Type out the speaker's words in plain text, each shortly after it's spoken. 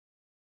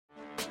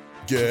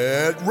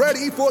Get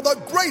ready for the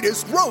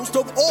greatest roast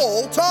of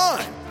all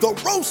time, the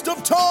Roast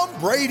of Tom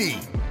Brady,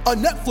 a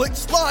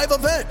Netflix live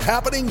event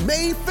happening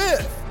May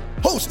 5th.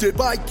 Hosted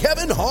by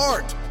Kevin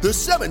Hart, the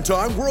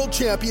 7-time world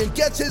champion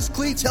gets his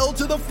cleats held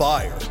to the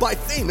fire by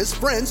famous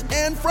friends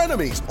and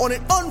frenemies on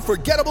an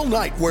unforgettable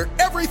night where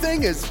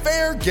everything is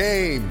fair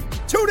game.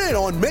 Tune in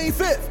on May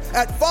 5th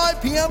at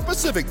 5 p.m.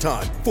 Pacific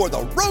time for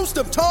the Roast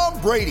of Tom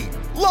Brady,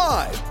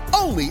 live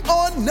only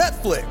on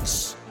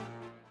Netflix.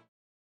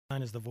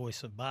 Known as the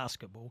voice of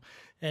basketball,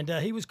 and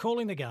he was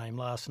calling the game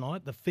last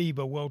night, the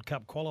FIBA World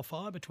Cup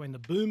qualifier between the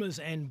Boomers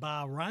and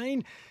Bahrain.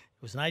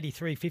 It was an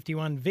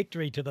 83-51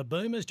 victory to the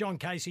Boomers. John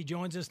Casey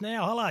joins us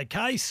now. Hello,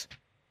 Case.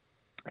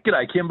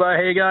 G'day, Kimbo.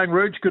 How you going,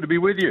 Rooch? Good to be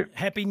with you.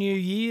 Happy New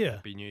Year.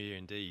 Happy New Year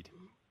indeed.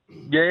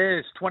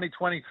 Yes,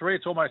 2023.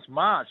 It's almost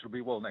March. It'll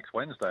be, next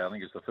Wednesday. I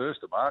think it's the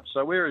 1st of March.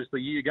 So where is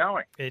the year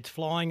going? It's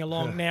flying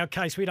along. Now,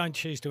 Case, we don't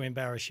choose to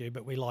embarrass you,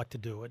 but we like to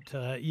do it.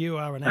 You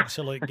are an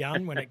absolute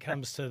gun when it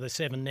comes to the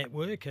Seven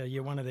Network.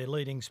 You're one of their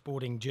leading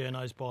sporting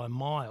journos by a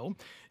mile.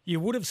 You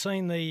would have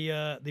seen the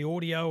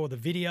audio or the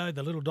video,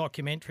 the little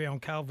documentary on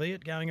Carl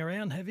Viet going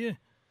around, have you?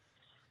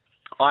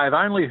 I've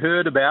only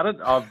heard about it.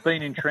 I've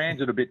been in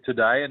transit a bit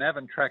today and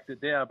haven't tracked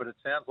it down, but it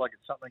sounds like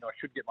it's something I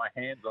should get my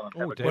hands on.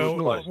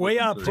 Well, we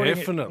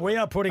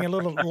are putting a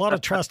lot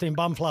of trust in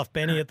Bumfluff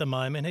Benny at the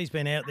moment. He's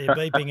been out there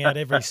beeping out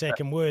every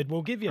second word.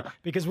 We'll give you,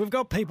 because we've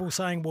got people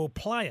saying we'll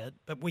play it,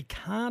 but we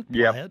can't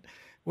play it.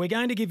 We're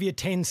going to give you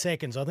 10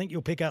 seconds. I think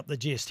you'll pick up the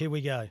gist. Here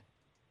we go.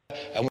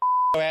 And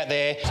we're out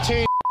there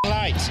too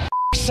late.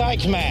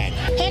 Sake, man.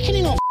 How can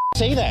you not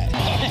see that?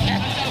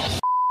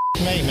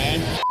 Me,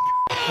 man.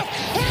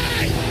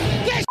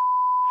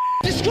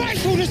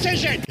 Disgraceful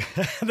decision.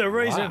 The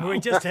reason we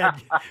just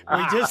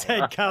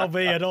had Carl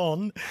Viet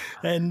on,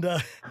 and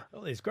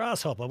there's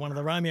Grasshopper, one of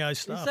the Romeo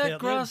staff. Is that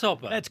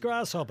Grasshopper? That's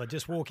Grasshopper,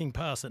 just walking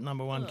past at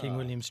number 1 King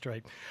William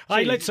Street.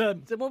 Hey, let's.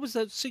 What was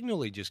that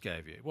signal he just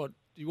gave you? What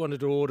you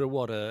wanted to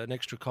order? An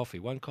extra coffee?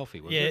 One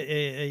coffee? Was it?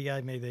 Yeah, he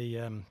gave me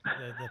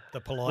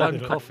the polite one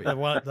little, coffee.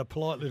 the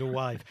polite little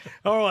wave.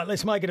 All right,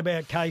 let's make it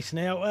about Case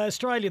now.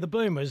 Australia, the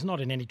Boomers,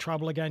 not in any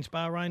trouble against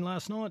Bahrain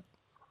last night.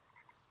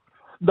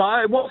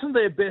 No, it wasn't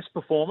their best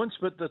performance,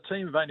 but the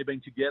team have only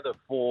been together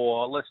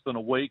for less than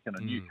a week and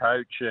a new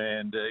coach,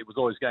 and it was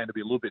always going to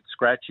be a little bit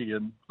scratchy.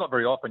 And not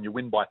very often you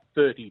win by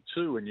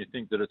 32 and you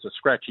think that it's a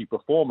scratchy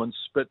performance.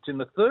 But in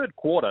the third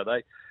quarter,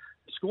 they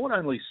scored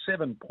only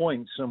 7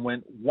 points and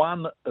went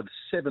 1 of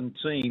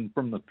 17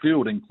 from the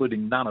field,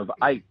 including none of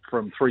 8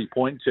 from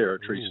three-point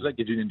territory. So that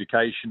gives you an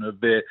indication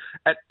of their,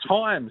 at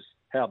times,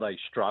 how they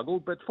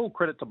struggled, but full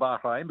credit to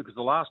Bahrain, because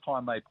the last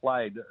time they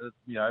played,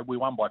 we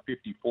won by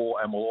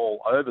 54 and we're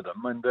all over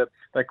them, and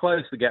they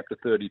closed the gap to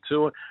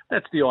 32.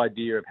 That's the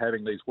idea of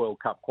having these World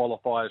Cup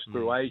qualifiers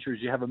through Asia,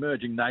 is you have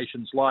emerging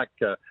nations like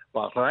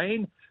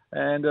Bahrain,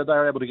 and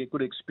they're able to get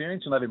good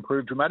experience, and they've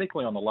improved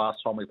dramatically on the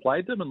last time we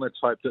played them, and let's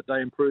hope that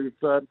they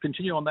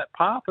continue on that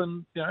path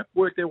and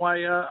work their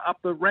way up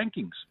the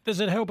rankings.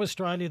 Does it help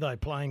Australia, though,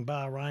 playing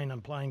Bahrain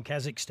and playing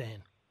Kazakhstan?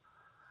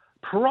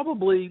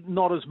 Probably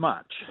not as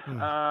much,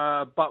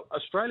 but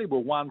Australia were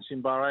once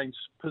in Bahrain's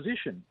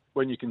position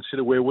when you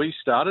consider where we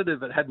started.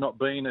 If it had not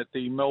been at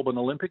the Melbourne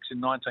Olympics in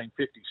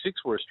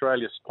 1956, where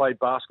Australia played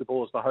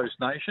basketball as the host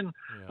nation,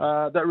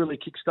 that really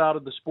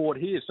kick-started the sport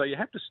here. So you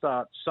have to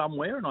start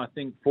somewhere, and I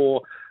think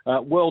for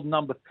world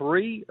number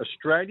 3,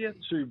 Australia,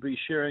 to be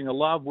sharing a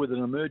love with an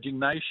emerging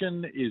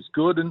nation is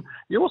good. And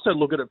you also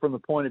look at it from the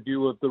point of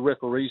view of the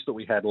referees that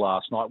we had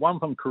last night, one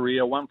from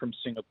Korea, one from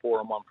Singapore,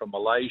 and one from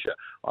Malaysia.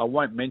 I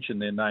won't mention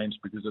their names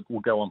because it will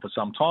go on for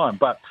some time.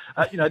 But,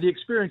 the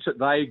experience that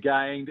they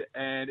gained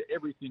and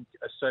everything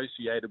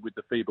associated with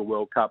the FIBA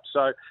World Cup.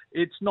 So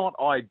it's not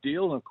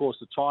ideal, and of course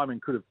the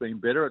timing could have been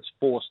better. It's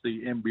forced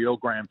the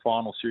NBL Grand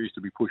Final series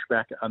to be pushed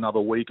back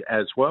another week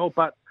as well,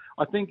 but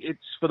I think it's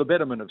for the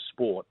betterment of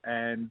sport,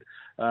 and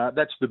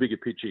that's the bigger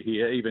picture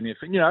here, even if,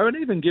 and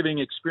even giving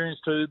experience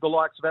to the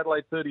likes of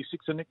Adelaide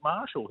 36 and Nick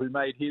Marshall, who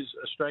made his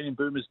Australian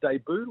Boomers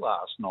debut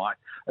last night.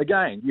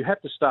 Again, you have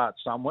to start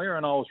somewhere,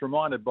 and I was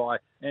reminded by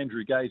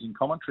Andrew Gaze in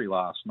commentary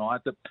last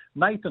night that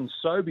Nathan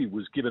Sobey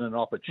was given an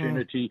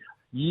opportunity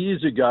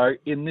years ago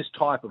in this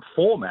type of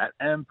format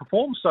and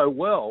performed so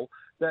well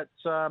that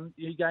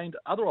he gained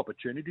other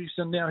opportunities,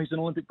 and now he's an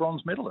Olympic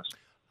bronze medalist.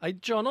 Hey,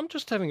 John, I'm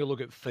just having a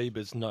look at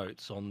FIBA's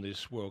notes on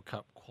this World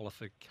Cup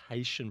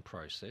qualification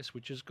process,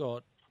 which has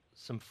got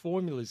some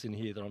formulas in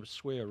here that I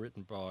swear are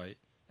written by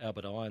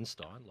Albert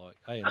Einstein, like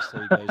A and C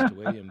goes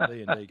to E and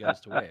B and D goes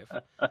to F.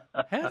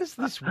 How does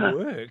this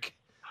work?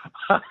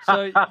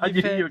 So I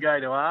knew you were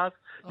going to ask.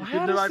 You How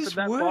shouldn't have does opened this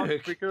that work?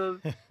 box because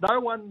no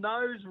one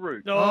knows,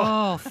 Root.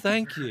 Oh,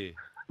 thank you.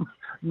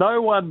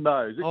 No one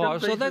knows.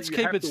 So let's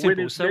keep it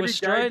simple. So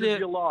Australia's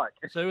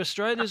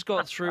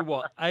got through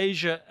what?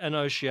 Asia and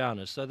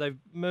Oceania. So they've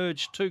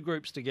merged 2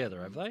 groups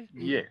together, have they?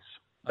 Yes.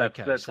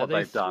 That's so what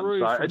they've done.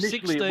 So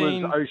initially 16,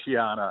 it was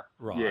Oceania.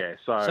 Right. Yeah.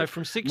 So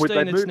from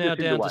 16 it's now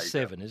down to Asia.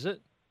 7, is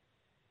it?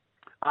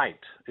 8.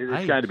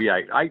 It's going to be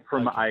 8. 8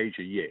 from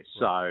Asia, yes.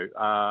 So,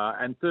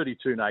 and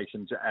 32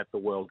 nations at the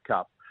World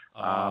Cup.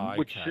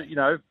 which,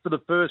 for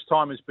the first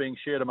time is being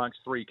shared amongst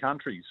three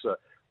countries.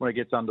 When it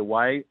gets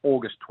underway,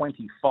 August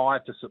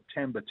 25 to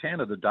September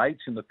 10 are the dates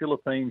in the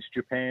Philippines,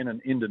 Japan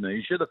and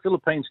Indonesia. The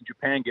Philippines and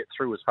Japan get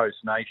through as host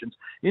nations.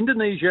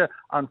 Indonesia,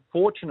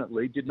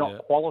 unfortunately, did not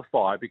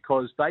qualify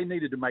because they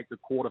needed to make the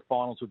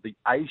quarterfinals of the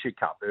Asia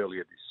Cup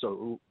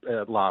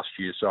last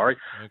year,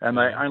 and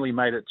they only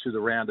made it to the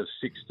round of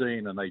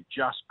 16, and they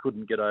just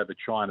couldn't get over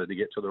China to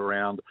get to the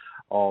round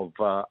of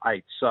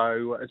 8.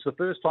 So it's the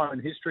first time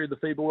in history of the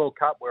FIBA World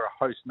Cup where a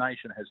host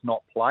nation has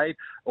not played,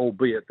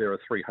 albeit there are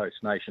three host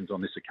nations on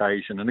this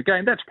occasion. And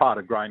again, that's part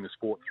of growing the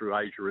sport through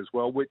Asia as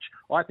well, which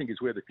I think is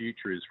where the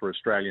future is for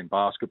Australian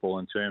basketball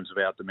in terms of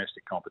our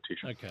domestic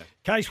competition. Okay.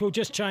 Case, we'll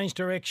just change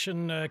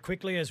direction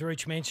quickly. As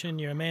Rich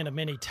mentioned, you're a man of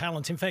many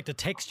talents. In fact, a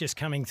text just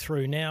coming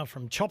through now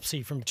from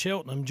Chopsy from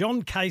Cheltenham.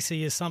 John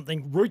Casey is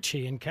something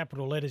Rucci in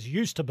capital letters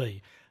used to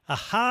be. A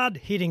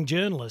hard-hitting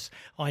journalist.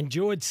 I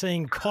enjoyed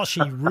seeing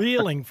Koshy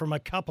reeling from a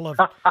couple of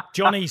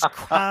Johnny's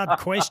hard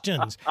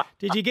questions.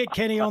 Did you get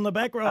Kenny on the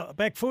back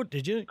foot,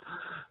 did you?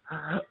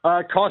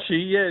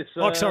 Koshy, yes.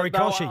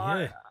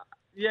 Koshy,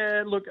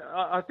 Yeah, look,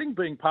 I think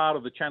being part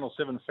of the Channel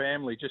 7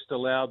 family just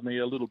allowed me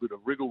a little bit of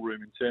wriggle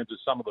room in terms of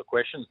some of the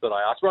questions that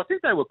I asked. But I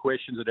think they were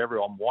questions that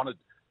everyone wanted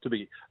to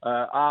be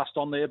asked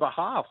on their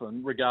behalf,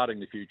 and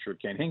regarding the future of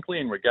Ken Hinkley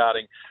and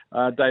regarding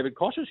David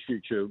Koch's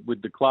future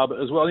with the club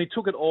as well. And he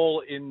took it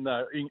all in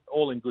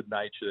good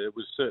nature. It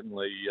was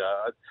certainly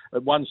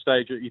at one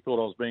stage he thought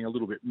I was being a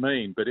little bit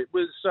mean, but it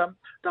was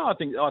no. I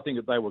think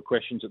that they were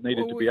questions that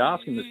needed to be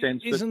asked in the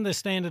sense. Isn't the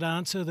standard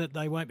answer that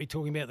they won't be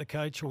talking about the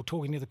coach or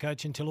talking to the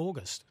coach until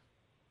August?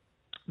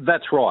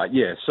 That's right,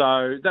 yeah.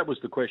 So that was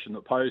the question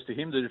that posed to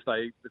him, that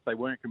if they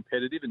weren't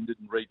competitive and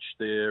didn't reach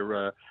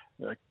their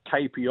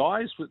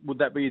KPIs, would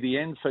that be the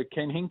end for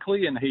Ken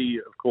Hinkley? And he,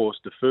 of course,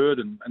 deferred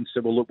and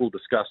said, well, look, we'll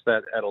discuss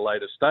that at a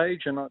later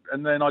stage.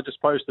 And then I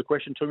just posed the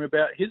question to him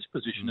about his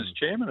position as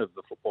chairman of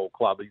the football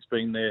club. He's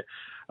been there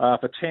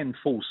for 10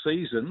 full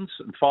seasons,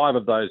 and 5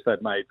 of those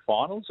they've made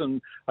finals.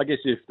 And I guess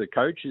if the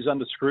coach is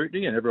under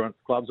scrutiny and everyone at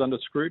the club's under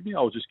scrutiny,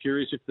 I was just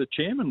curious if the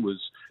chairman was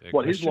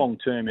what his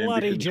long-term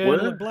ambitions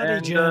were.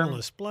 Bloody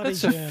journalist.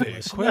 That's a fair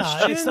question.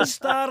 No, it's the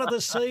start of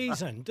the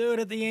season. Do it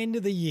at the end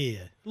of the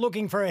year.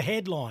 Looking for a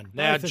headline.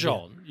 Now,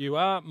 John, you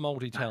are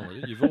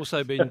multi-talented. You've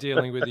also been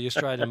dealing with the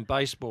Australian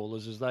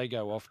baseballers as they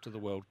go off to the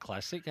World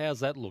Classic.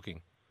 How's that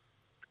looking?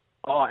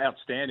 Oh,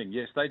 outstanding.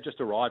 Yes, they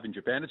just arrived in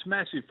Japan. It's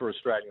massive for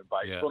Australian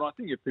baseball. And I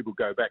think if people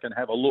go back and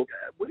have a look,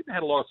 we've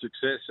had a lot of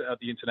success at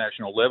the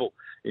international level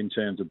in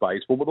terms of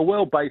baseball. But the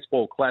World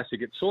Baseball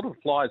Classic, it sort of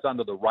flies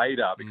under the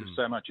radar because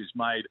so much is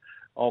made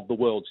of the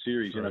World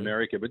Series in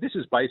America. But this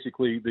is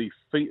basically the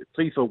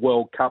FIFA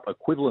World Cup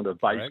equivalent of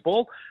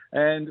baseball.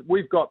 And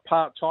we've got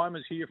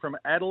part-timers here from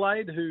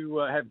Adelaide who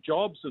have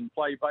jobs and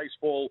play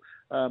baseball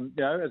as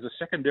a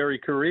secondary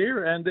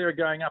career, and they're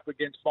going up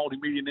against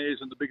multimillionaires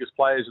and the biggest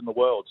players in the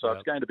world. So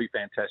it's going to be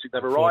fantastic.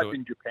 They've arrived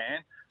in Japan,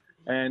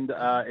 and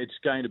it's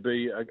going to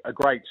be a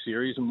great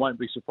series, and won't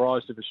be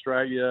surprised if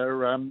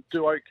Australia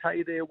do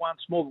okay there once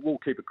more. But we'll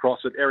keep across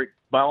it. Eric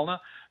Ballner,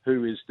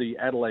 who is the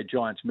Adelaide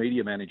Giants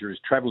media manager, is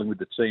travelling with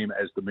the team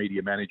as the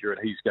media manager, and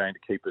he's going to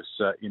keep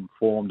us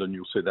informed, and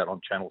you'll see that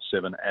on Channel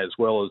 7 as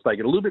well as they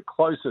get a little bit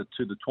closer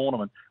to the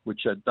tournament,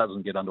 which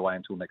doesn't get underway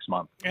until next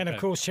month. And, of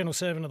course, Channel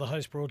 7 are the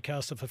host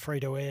broadcaster for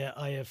free-to-air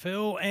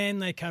AFL,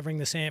 and they're covering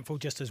the SANFL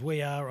just as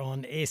we are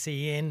on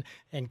SEN.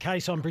 And,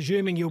 Case, I'm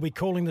presuming you'll be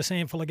calling the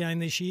SANFL again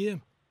this year?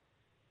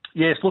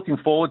 Yes, looking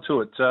forward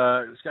to it.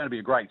 It's going to be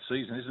a great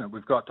season, isn't it?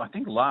 We've got, I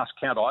think last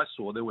count I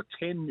saw, there were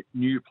 10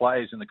 new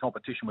players in the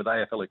competition with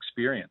AFL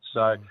experience.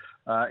 So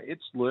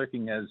it's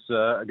lurking as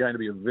going to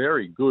be a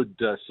very good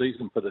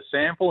season for the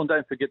SANFL. And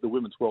don't forget the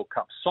Women's World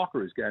Cup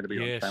Soccer is going to be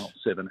on Channel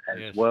 7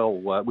 as well,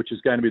 which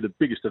is going to be the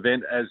biggest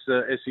event, as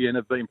SEN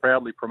have been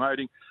proudly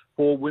promoting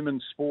for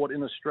women's sport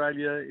in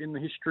Australia in the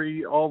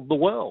history of the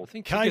world.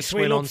 Case,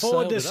 we look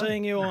forward to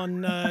seeing you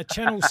on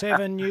Channel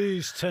 7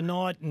 News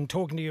tonight and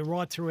talking to you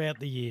right throughout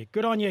the year.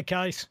 Good on you,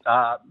 Case.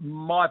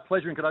 My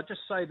pleasure. And could I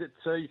just say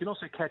that you can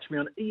also catch me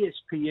on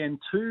ESPN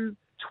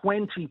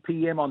 2:20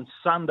 p.m. on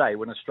Sunday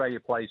when Australia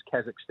plays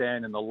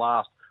Kazakhstan in the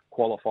last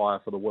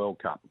qualifier for the World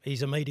Cup.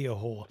 He's a media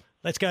whore.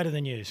 Let's go to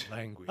the news.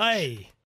 Language. Hey.